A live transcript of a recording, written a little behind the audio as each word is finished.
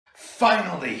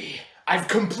Finally, I've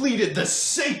completed the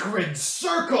sacred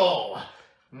circle!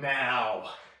 Now,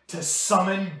 to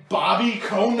summon Bobby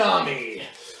Konami!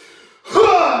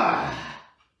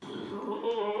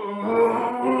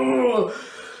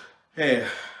 Hey,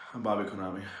 I'm Bobby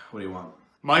Konami. What do you want?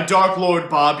 My Dark Lord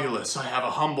Bobulus, I have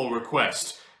a humble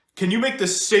request. Can you make the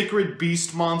sacred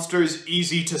beast monsters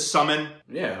easy to summon?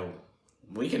 Yeah,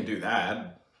 we can do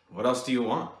that. What else do you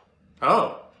want?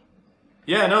 Oh.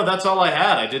 Yeah, no, that's all I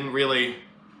had. I didn't really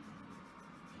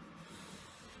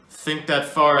think that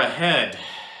far ahead.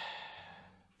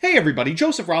 Hey everybody,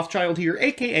 Joseph Rothschild here,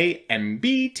 aka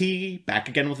MBT, back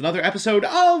again with another episode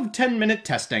of 10-Minute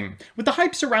Testing. With the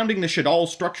hype surrounding the Shaddoll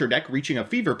structure deck reaching a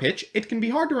fever pitch, it can be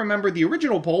hard to remember the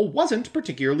original poll wasn't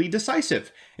particularly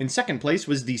decisive. In second place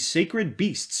was the Sacred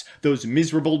Beasts, those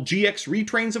miserable GX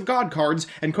retrains of God cards,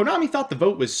 and Konami thought the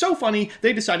vote was so funny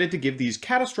they decided to give these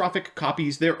catastrophic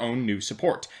copies their own new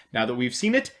support. Now that we've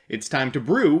seen it, it's time to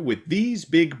brew with these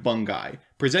big bungai.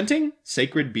 Presenting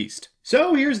Sacred Beast.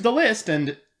 So here's the list,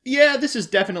 and yeah, this is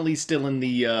definitely still in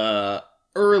the,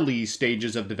 early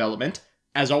stages of development.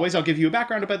 As always, I'll give you a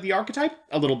background about the archetype,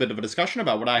 a little bit of a discussion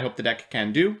about what I hope the deck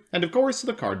can do, and of course,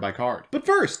 the card by card. But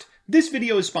first, this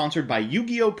video is sponsored by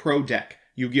Yu-Gi-Oh! Pro Deck.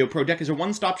 Yu-Gi-Oh! Pro Deck is a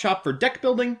one-stop shop for deck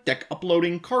building, deck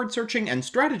uploading, card searching, and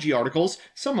strategy articles,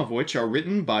 some of which are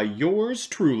written by yours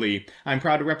truly. I'm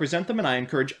proud to represent them, and I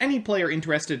encourage any player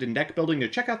interested in deck building to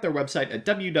check out their website at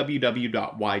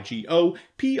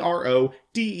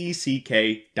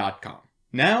www.ygoprodeck.com.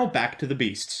 Now, back to the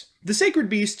beasts. The Sacred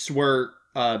Beasts were,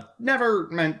 never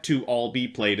meant to all be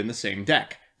played in the same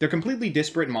deck. They're completely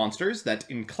disparate monsters that,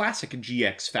 in classic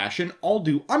GX fashion, all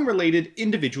do unrelated,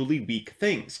 individually weak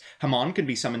things. Hamon can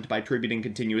be summoned by tributing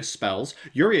continuous spells,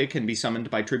 Yuria can be summoned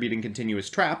by tributing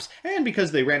continuous traps, and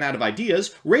because they ran out of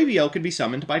ideas, Raviel can be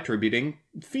summoned by tributing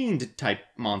fiend-type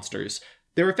monsters.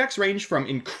 Their effects range from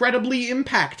incredibly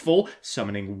impactful,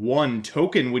 summoning one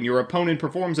token when your opponent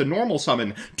performs a normal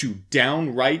summon, to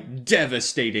downright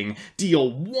devastating, deal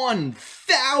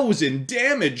 1,000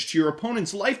 damage to your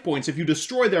opponent's life points if you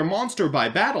destroy their monster by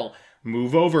battle.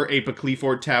 Move over,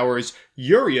 Apoclephort Towers,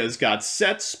 Yuria's got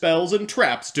set spells and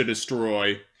traps to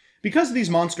destroy. Because these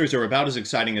monsters are about as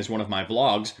exciting as one of my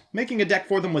vlogs, making a deck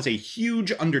for them was a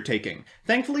huge undertaking.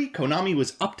 Thankfully, Konami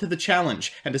was up to the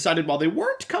challenge, and decided while they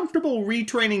weren't comfortable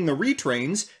retraining the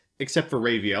retrains, except for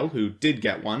Raviel, who did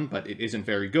get one, but it isn't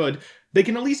very good, they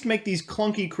can at least make these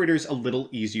clunky critters a little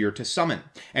easier to summon.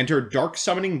 Enter Dark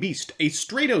Summoning Beast, a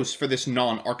Stratos for this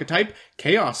non-archetype,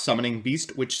 Chaos Summoning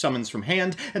Beast, which summons from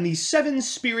hand, and the 7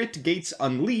 Spirit Gates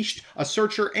Unleashed, a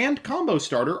Searcher and Combo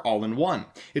Starter all in one.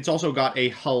 It's also got a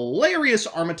hilarious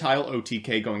Armitile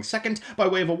OTK going second, by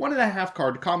way of a 1.5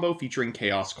 card combo featuring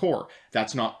Chaos Core.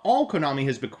 That's not all Konami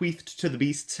has bequeathed to the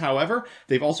beasts, however.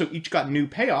 They've also each got new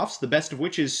payoffs, the best of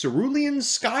which is Cerulean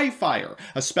Skyfire,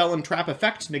 a spell and trap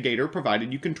effect negator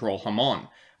provided you control Hamon.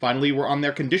 Finally, we're on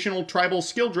their conditional tribal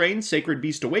skill drain, Sacred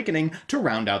Beast Awakening, to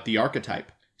round out the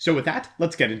archetype. So with that,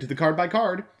 let's get into the card by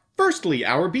card. Firstly,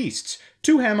 our beasts.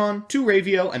 2 Hamon, 2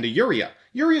 Raviel, and a Yuria.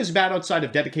 Yuria's bad outside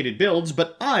of dedicated builds,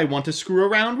 but I want to screw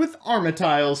around with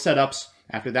Armitile setups.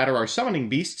 After that are our summoning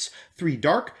beasts, 3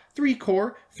 Dark, 3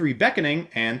 Core, 3 Beckoning,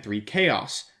 and 3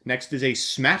 Chaos. Next is a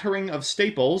smattering of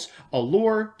staples: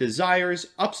 Allure, Desires,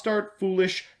 Upstart,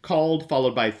 Foolish, Called,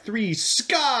 followed by 3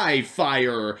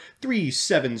 Skyfire, 3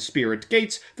 7 Spirit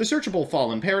Gates, the searchable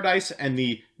Fallen Paradise, and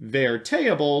the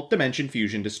vertable Dimension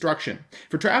Fusion Destruction.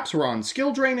 For traps, we're on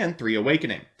Skill Drain and 3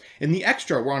 Awakening. In the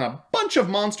extra, we're on a bunch of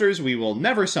monsters we will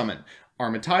never summon: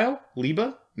 Armitile,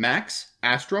 Liba, Max,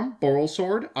 Astrum, Boral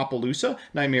Sword, Appaloosa,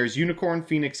 Nightmare's Unicorn,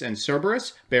 Phoenix, and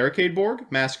Cerberus, Barricadeborg,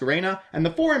 Masquerena, and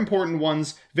the 4 important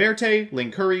ones, Verte,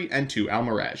 Linkuri, and 2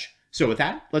 Almirage. So with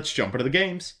that, let's jump into the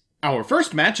games. Our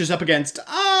first match is up against, you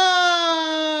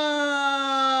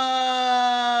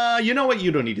know what,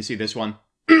 you don't need to see this one.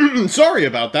 Sorry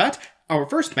about that. Our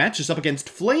first match is up against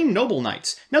Flame Noble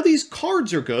Knights. Now these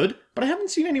cards are good, but I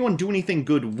haven't seen anyone do anything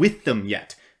good with them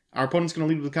yet. Our opponent's going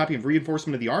to lead with a copy of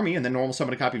Reinforcement of the Army, and then normal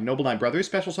summon a copy of Noble Knight Brothers,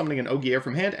 special summoning an Ogier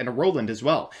from hand, and a Roland as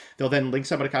well. They'll then link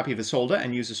summon a copy of Isolde,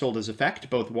 and use Isolde's effect,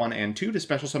 both 1 and 2, to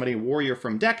special summon a Warrior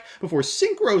from deck, before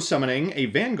synchro summoning a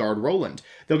Vanguard Roland.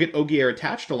 They'll get Ogier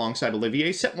attached alongside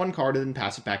Olivier, set 1 card, and then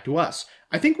pass it back to us.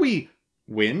 I think we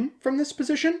win from this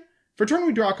position? For turn,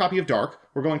 we draw a copy of Dark.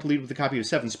 We're going to lead with a copy of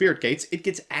 7 Spirit Gates. It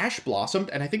gets Ash Blossomed,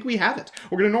 and I think we have it.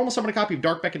 We're going to normal summon a copy of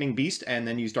Dark Beckoning Beast, and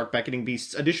then use Dark Beckoning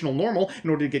Beast's additional normal in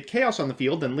order to get Chaos on the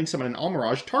field, then link summon an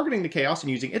Almirage, targeting the Chaos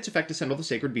and using its effect to send all the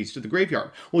Sacred Beasts to the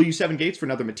graveyard. We'll use 7 Gates for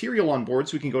another material on board,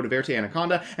 so we can go to Verte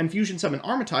Anaconda and fusion summon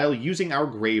Armitile using our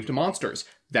graved monsters.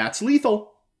 That's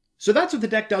lethal. So that's what the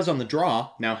deck does on the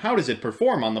draw. Now how does it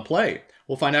perform on the play?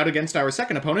 We'll find out against our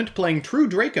second opponent, playing True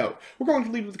Draco. We're going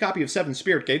to lead with a copy of 7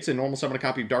 Spirit Gates and normal summon a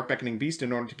copy of Dark Beckoning Beast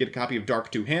in order to get a copy of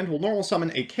Dark Two-Hand. We'll normal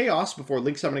summon a Chaos before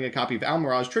link summoning a copy of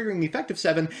Almirage, triggering the effect of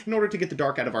 7 in order to get the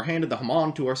Dark out of our hand and the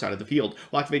Hamon to our side of the field.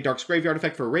 We'll activate Dark's Graveyard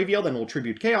effect for a Raviel, then we'll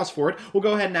tribute Chaos for it. We'll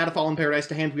go ahead and add a Fallen Paradise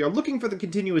to hand. We are looking for the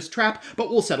continuous trap, but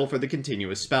we'll settle for the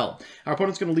continuous spell. Our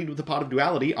opponent's going to lead with the Pot of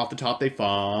Duality. Off the top, they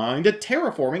find a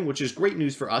Terraforming, which is great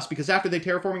news for us, because after they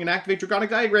Terraforming and activate Draconic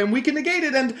Diagram, we can negate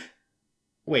it and...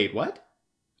 Wait, what?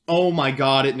 Oh my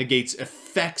god, it negates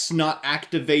effects, not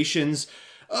activations.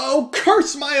 Oh,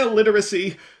 curse my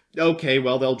illiteracy! Okay,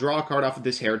 well, they'll draw a card off of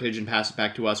this Heritage and pass it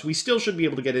back to us. We still should be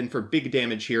able to get in for big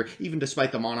damage here, even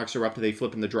despite the Monarchs are up to they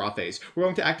flip in the draw phase. We're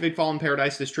going to activate Fallen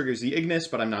Paradise. This triggers the Ignis,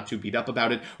 but I'm not too beat up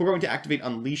about it. We're going to activate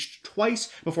Unleashed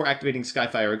twice before activating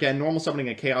Skyfire again. Normal summoning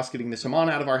a Chaos, getting this Hamon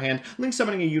out of our hand. Link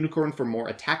summoning a Unicorn for more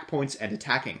attack points and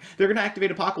attacking. They're going to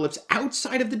activate Apocalypse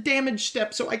outside of the damage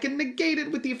step, so I can negate it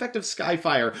with the effect of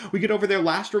Skyfire. We get over their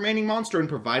last remaining monster, and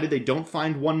provided they don't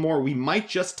find one more, we might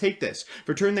just take this.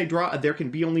 For turn they draw, there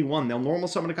can be only one. They'll normal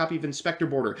summon a copy of Inspector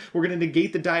Border. We're going to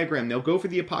negate the diagram. They'll go for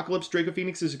the Apocalypse. Draco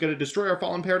Phoenix is going to destroy our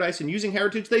Fallen Paradise, and using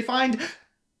Heritage, they find...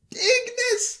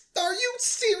 Ignis! Are you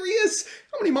serious?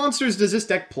 How many monsters does this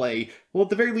deck play? Well,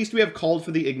 at the very least, we have called for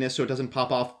the Ignis, so it doesn't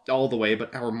pop off all the way,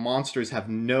 but our monsters have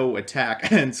no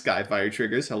attack, and Skyfire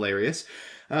triggers. Hilarious.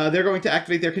 They're going to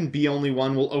activate There Can Be Only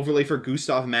One. We'll overlay for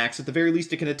Gustav Max. At the very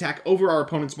least, it can attack over our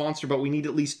opponent's monster, but we need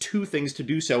at least 2 things to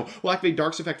do so. We'll activate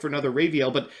Dark's effect for another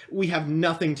Raviel, but we have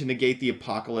nothing to negate the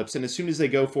Apocalypse, and as soon as they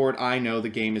go for it, I know the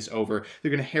game is over.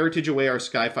 They're going to Heritage away our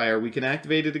Skyfire. We can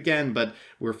activate it again, but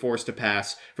we're forced to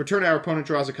pass. For turn, our opponent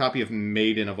draws a copy of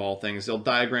Maiden of all things. They'll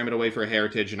diagram it away for a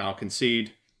Heritage, and I'll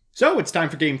concede. So it's time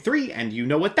for Game 3, and you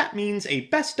know what that means, a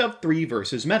best of 3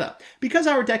 versus meta. Because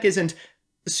our deck isn't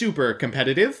super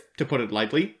competitive, to put it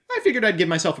lightly, I figured I'd give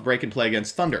myself a break and play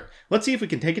against Thunder. Let's see if we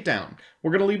can take it down.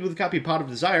 We're going to lead with a copy of Pot of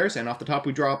Desires, and off the top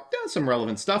we draw some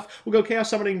relevant stuff. We'll go Chaos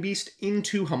Summoning Beast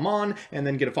into Hamon, and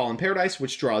then get a Fallen Paradise,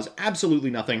 which draws absolutely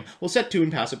nothing. We'll set 2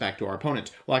 and pass it back to our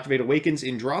opponent. We'll activate Awakens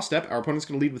in draw step. Our opponent's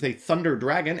going to lead with a Thunder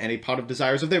Dragon and a Pot of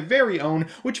Desires of their very own,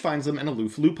 which finds them an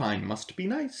Aloof Lupine. Must be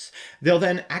nice. They'll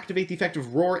then activate the effect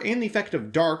of Roar and the effect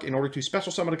of Dark in order to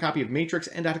special summon a copy of Matrix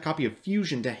and add a copy of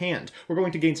Fusion to hand. We're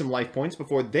going to gain some life points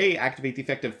before they activate the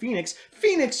effect of Phoenix.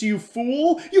 Phoenix, you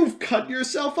fool! You've cut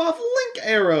yourself off Link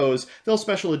arrows! They'll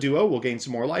special a Duo, we'll gain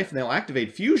some more life, and they'll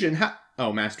activate Fusion.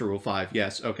 Oh, Master Rule 5,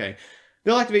 yes, okay.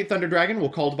 They'll activate Thunder Dragon, we'll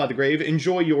Called by the Grave.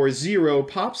 Enjoy your 0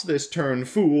 pops this turn,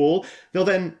 fool. They'll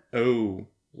then... Oh,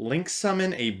 Link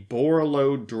summon a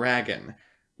Borolo Dragon.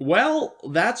 Well,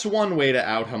 that's one way to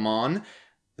out Hamon.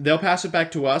 They'll pass it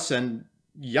back to us, and...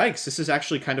 Yikes, this is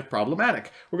actually kind of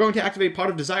problematic. We're going to activate Pot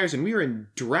of Desires, and we are in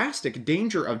drastic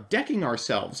danger of decking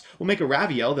ourselves. We'll make a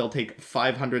Raviel. They'll take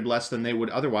 500 less than they would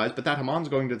otherwise, but that Hamon's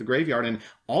going to the graveyard, and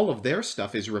all of their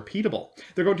stuff is repeatable.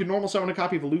 They're going to normal summon a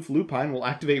copy of Aloof Lupine. We'll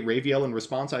activate Raviel in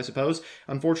response, I suppose.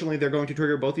 Unfortunately, they're going to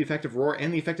trigger both the effect of Roar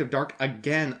and the effect of Dark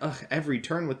again. Ugh, every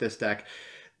turn with this deck.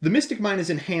 The Mystic Mine is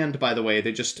in hand, by the way.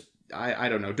 They just... I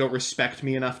don't know, don't respect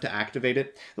me enough to activate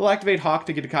it. They'll activate Hawk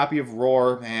to get a copy of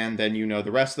Roar, and then you know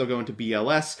the rest. They'll go into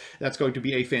BLS. That's going to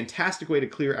be a fantastic way to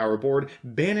clear our board,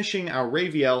 banishing our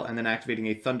Raviel, and then activating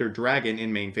a Thunder Dragon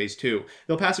in main phase 2.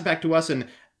 They'll pass it back to us, and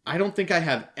I don't think I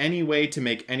have any way to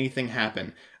make anything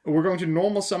happen. We're going to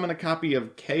normal summon a copy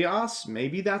of Chaos.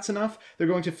 Maybe that's enough. They're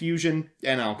going to Fusion,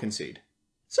 and I'll concede.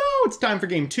 So it's time for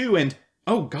game 2, and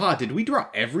oh god, did we draw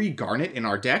every Garnet in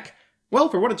our deck? Well,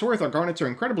 for what it's worth, our Garnets are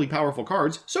incredibly powerful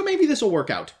cards, so maybe this will work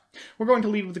out. We're going to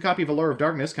lead with a copy of Allure of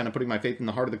Darkness, kind of putting my faith in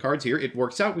the heart of the cards here. It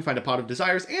works out. We find a Pot of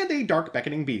Desires and a Dark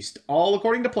Beckoning Beast. All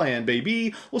according to plan,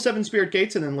 baby. We'll 7 Spirit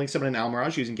Gates and then link summon an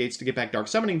Almirage, using Gates to get back Dark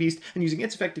Summoning Beast, and using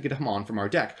its effect to get a Hamon from our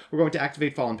deck. We're going to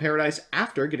activate Fallen Paradise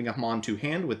after getting a Hamon to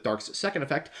hand with Dark's second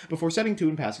effect, before setting 2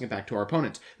 and passing it back to our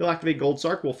opponent. They'll activate Gold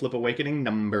Sark, we'll flip Awakening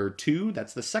number 2.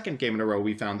 That's the second game in a row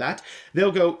we found that.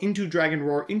 They'll go into Dragon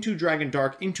Roar, into Dragon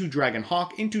Dark, into Dragon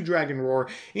Hawk, into Dragon Roar,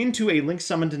 into a Link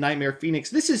summoned Nightmare Phoenix.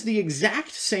 This is the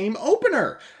exact same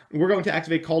opener! We're going to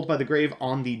activate Called by the Grave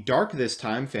on the Dark this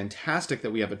time. Fantastic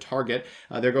that we have a target.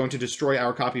 They're going to destroy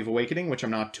our copy of Awakening, which I'm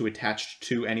not too attached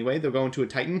to anyway. They'll go into a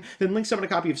Titan, then link summon a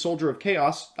copy of Soldier of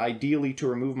Chaos, ideally to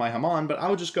remove my Hamon, but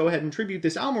I'll just go ahead and tribute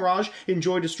this Almirage,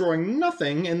 enjoy destroying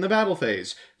nothing in the battle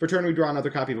phase. For turn, we draw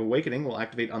another copy of Awakening. We'll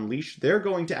activate Unleash. They're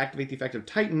going to activate the effect of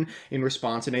Titan in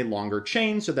response in a longer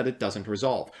chain so that it doesn't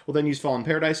resolve. We'll then use Fallen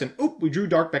Paradise, and oop, we drew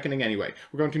Dark Beckoning anyway.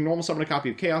 We're going to normal summon a copy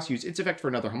of Chaos, use its effect for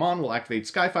another Hamon. We'll activate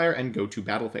Skyfire Skyfire, and go to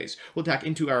battle phase. We'll attack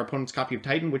into our opponent's copy of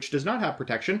Titan, which does not have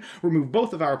protection, remove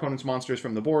both of our opponent's monsters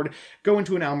from the board, go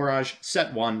into an Almirage,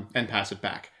 set 1, and pass it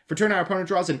back. For turn, our opponent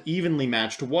draws an evenly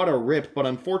matched. What a rip, but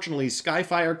unfortunately,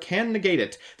 Skyfire can negate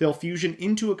it. They'll fusion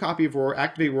into a copy of Roar,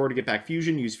 activate Roar to get back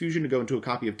fusion, use fusion to go into a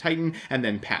copy of Titan, and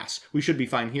then pass. We should be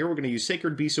fine here. We're going to use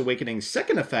Sacred Beast Awakening's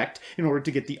second effect in order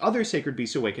to get the other Sacred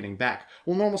Beast Awakening back.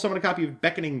 We'll normal summon a copy of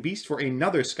Beckoning Beast for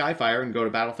another Skyfire and go to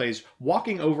battle phase,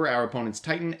 walking over our opponent's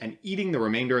Titan and eating the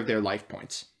remainder of their life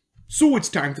points. So it's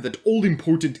time for that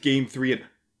all-important Game 3 and...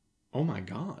 Oh my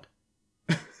god.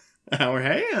 Our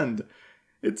hand!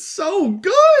 It's so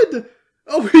good!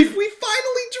 Oh, we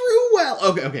finally drew well!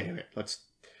 Okay. Let's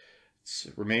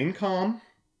remain calm.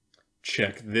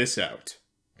 Check this out.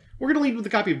 We're going to lead with a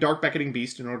copy of Dark Beckoning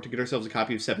Beast in order to get ourselves a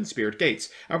copy of 7 Spirit Gates.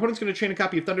 Our opponent's going to chain a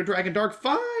copy of Thunder Dragon Dark.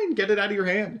 Fine! Get it out of your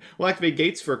hand. We'll activate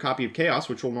Gates for a copy of Chaos,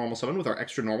 which we'll normal summon with our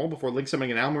extra normal before link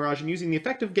summoning an Almirage and using the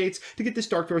effect of Gates to get this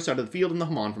Dark to our side of the field and the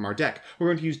Hamon from our deck. We're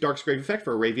going to use Dark's Grave effect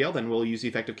for a Raviel, then we'll use the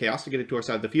effect of Chaos to get it to our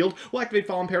side of the field. We'll activate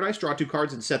Fallen Paradise, draw 2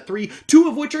 cards, and set 3, 2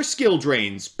 of which are skill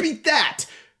drains. Beat that!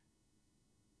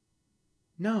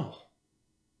 No,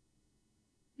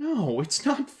 it's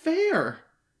not fair.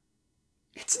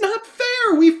 It's not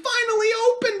fair! We finally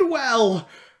opened well!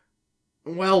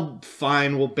 Well,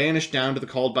 fine, we'll banish down to the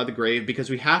Called by the Grave because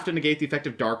we have to negate the effect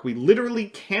of Dark. We literally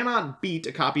cannot beat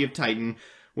a copy of Titan,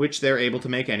 which they're able to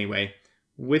make anyway.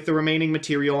 With the remaining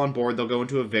material on board, they'll go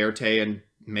into a Verte and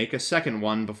make a second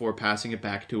one before passing it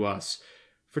back to us.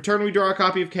 For turn, we draw a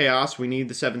copy of Chaos. We need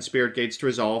the 7 Spirit Gates to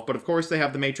resolve, but of course they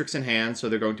have the Matrix in hand, so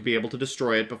they're going to be able to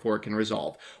destroy it before it can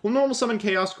resolve. We'll normal summon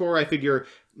Chaos Core. I figure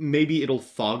maybe it'll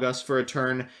fog us for a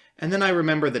turn, and then I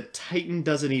remember that Titan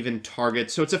doesn't even target,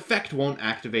 so its effect won't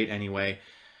activate anyway.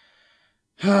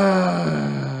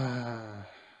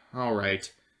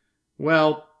 Alright.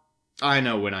 Well, I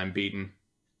know when I'm beaten.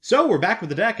 So, we're back with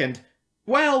the deck, and,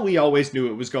 well, we always knew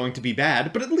it was going to be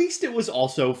bad, but at least it was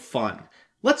also fun.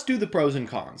 Let's do the pros and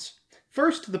cons.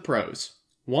 First, the pros.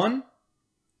 1.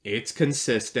 It's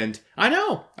consistent. I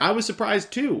know, I was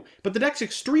surprised too, but the deck's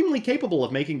extremely capable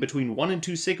of making between 1 and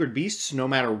 2 Sacred Beasts no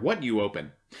matter what you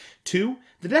open. 2.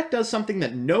 The deck does something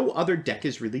that no other deck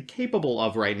is really capable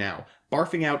of right now,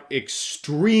 barfing out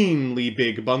extremely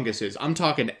big bunguses. I'm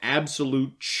talking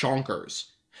absolute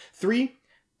chonkers. 3.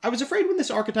 I was afraid when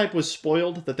this archetype was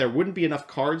spoiled that there wouldn't be enough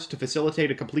cards to facilitate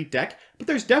a complete deck, but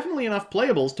there's definitely enough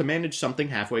playables to manage something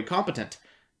halfway competent.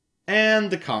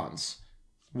 And the cons.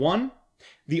 1.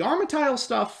 The Armatile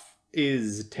stuff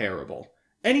is terrible.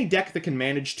 Any deck that can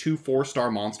manage 2 4-star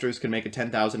monsters can make a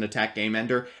 10,000 attack game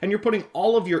ender, and you're putting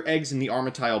all of your eggs in the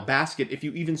Armatile basket if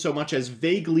you even so much as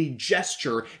vaguely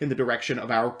gesture in the direction of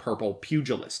our purple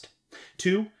pugilist.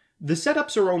 2. The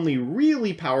setups are only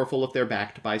really powerful if they're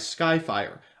backed by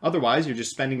Skyfire. Otherwise, you're just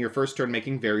spending your first turn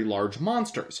making very large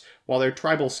monsters. While their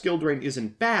tribal skill drain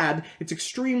isn't bad, it's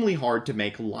extremely hard to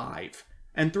make live.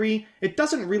 And 3, it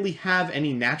doesn't really have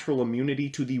any natural immunity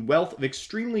to the wealth of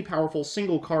extremely powerful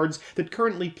single cards that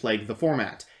currently plague the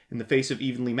format. In the face of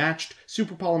evenly matched,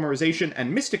 super polymerization,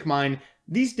 and Mystic Mine,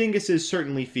 these dinguses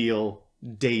certainly feel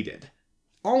dated.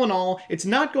 All in all, it's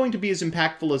not going to be as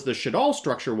impactful as the Shadal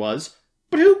structure was,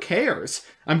 but who cares?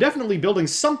 I'm definitely building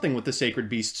something with the Sacred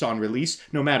Beasts on release,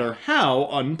 no matter how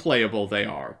unplayable they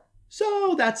are.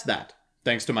 So that's that.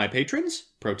 Thanks to my patrons,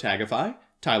 Protagify,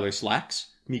 Tyler Slacks,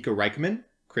 Mika Reichman,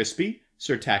 Crispy,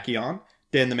 Sir Tachyon,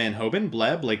 Dan the Man Hoban,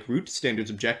 Bleb, Blake Root, Standards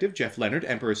Objective, Jeff Leonard,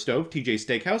 Emperor Stove, TJ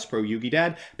Steakhouse, Pro Yugi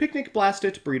Dad, Picnic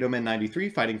Blastit, Burrito Man 93,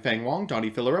 Fighting Fang Wong,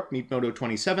 Donnie Fillerup, Meatmoto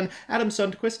 27, Adam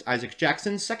Sundquist, Isaac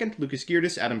Jackson, Second, Lucas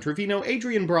Geardas, Adam Trevino,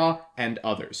 Adrian Bra, and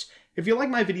others. If you like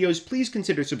my videos, please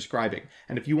consider subscribing,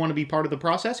 and if you want to be part of the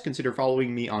process, consider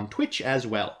following me on Twitch as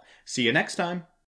well. See you next time!